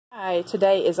Hi,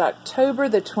 today is October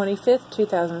the 25th,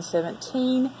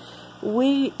 2017.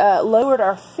 We lowered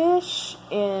our fish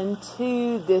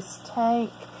into this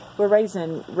tank. We're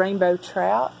raising rainbow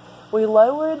trout. We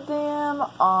lowered them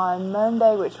on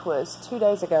Monday, which was 2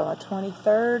 days ago, on the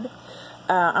 23rd.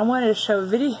 I wanted to show a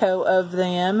video of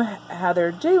them, how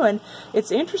they're doing.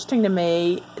 It's interesting to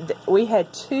me, we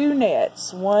had 2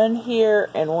 nets, one here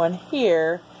and one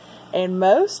here, and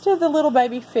most of the little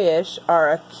baby fish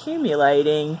are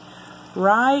accumulating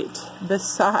right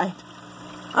beside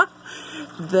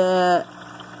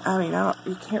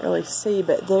you can't really see,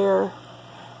 but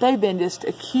they've been just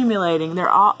accumulating. A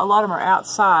lot of them are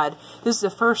outside. This is the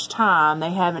first time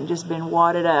they haven't just been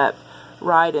wadded up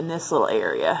right in this little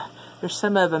area. There's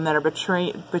some of them that are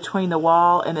between the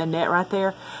wall and the net right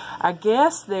there. I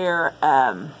guess they're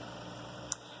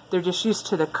just used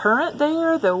to the current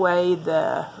there, the way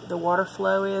the water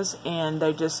flow is, and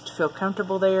they just feel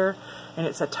comfortable there, and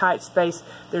it's a tight space.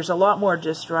 There's a lot more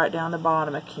just right down the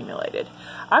bottom accumulated.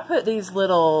 I put these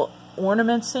little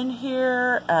ornaments in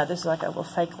here. This is like a little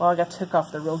fake log. I took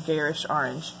off the real garish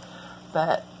orange,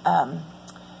 but and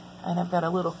I've got a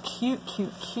little cute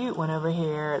one over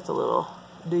here. It's a little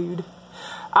dude.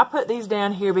 I put these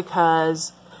down here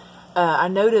because I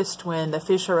noticed when the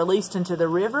fish are released into the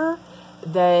river,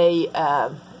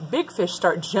 big fish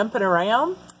start jumping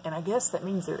around, and I guess that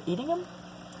means they're eating them.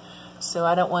 So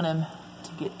I don't want them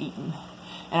to get eaten.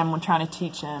 And I'm trying to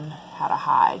teach them how to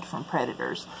hide from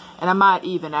predators. And I might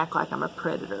even act like I'm a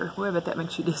predator. Well, I bet that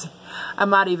makes you dizzy. I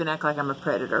might even act like I'm a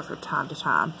predator from time to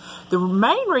time. The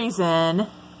main reason,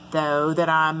 though, that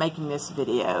I'm making this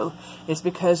video is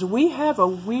because we have a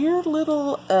weird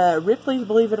little Ripley's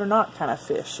Believe It or Not kind of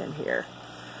fish in here.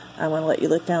 I want to let you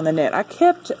look down the net. I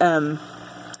kept, I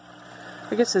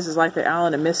guess this is like the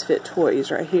Island of Misfit Toys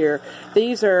right here.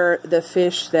 These are the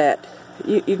fish that,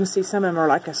 you can see some of them are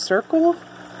like a circle.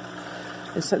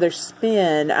 And so they're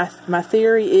spin. My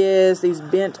theory is these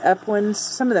bent up ones,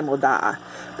 some of them will die.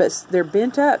 But they're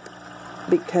bent up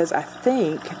because I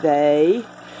think they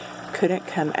couldn't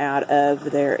come out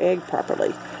of their egg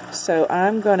properly. So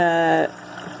I'm going to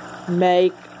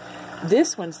make,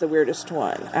 this one's the weirdest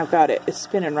one. I've got it, it's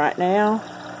spinning right now.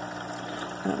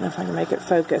 I don't know if I can make it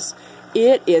focus.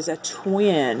 It is a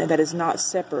twin that is not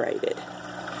separated.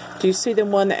 Do you see the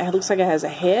one that looks like it has a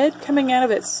head coming out of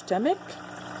its stomach?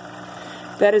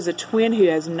 That is a twin who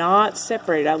has not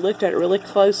separated. I looked at it really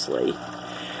closely.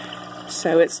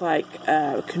 So it's like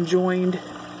a conjoined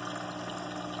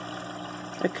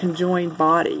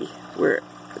body where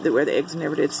the eggs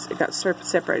never did. It got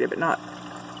separated, but not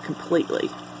completely.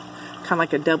 Kind of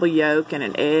like a double yolk and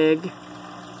an egg.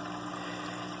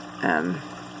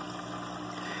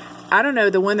 I don't know,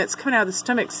 the one that's coming out of the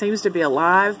stomach seems to be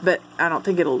alive, but I don't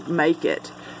think it'll make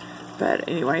it. But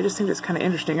anyway, I just think that's kind of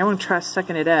interesting. I want to try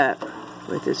sucking it up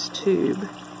with this tube.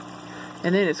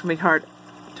 And then it's going to be hard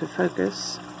to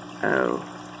focus. Oh.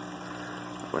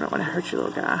 I don't want to hurt you,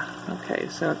 little guy. Okay,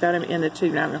 so I've got him in the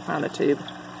tube. Now I'm going to find the tube.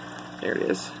 There it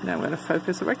is. Now I'm going to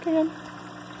focus if I can.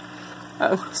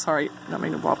 Oh, sorry. I don't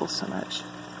mean to wobble so much.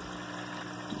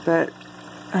 But,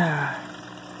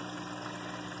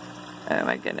 oh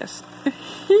my goodness.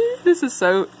 This is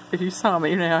so, if you saw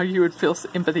me now, you would feel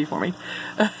empathy for me.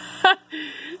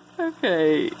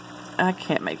 Okay. I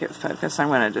can't make it focus. I'm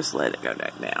going to just let it go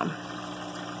back down.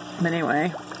 But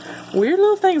anyway, weird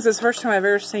little things. This is the first time I've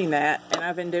ever seen that. And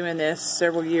I've been doing this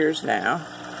several years now.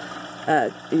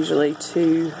 Usually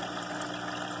two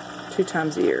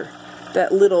times a year.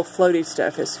 That little floaty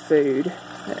stuff is food.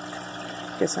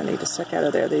 I guess I need to suck out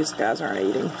of there. These guys aren't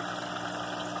eating.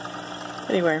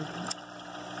 Anyway,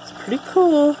 it's pretty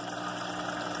cool.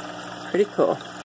 Pretty cool.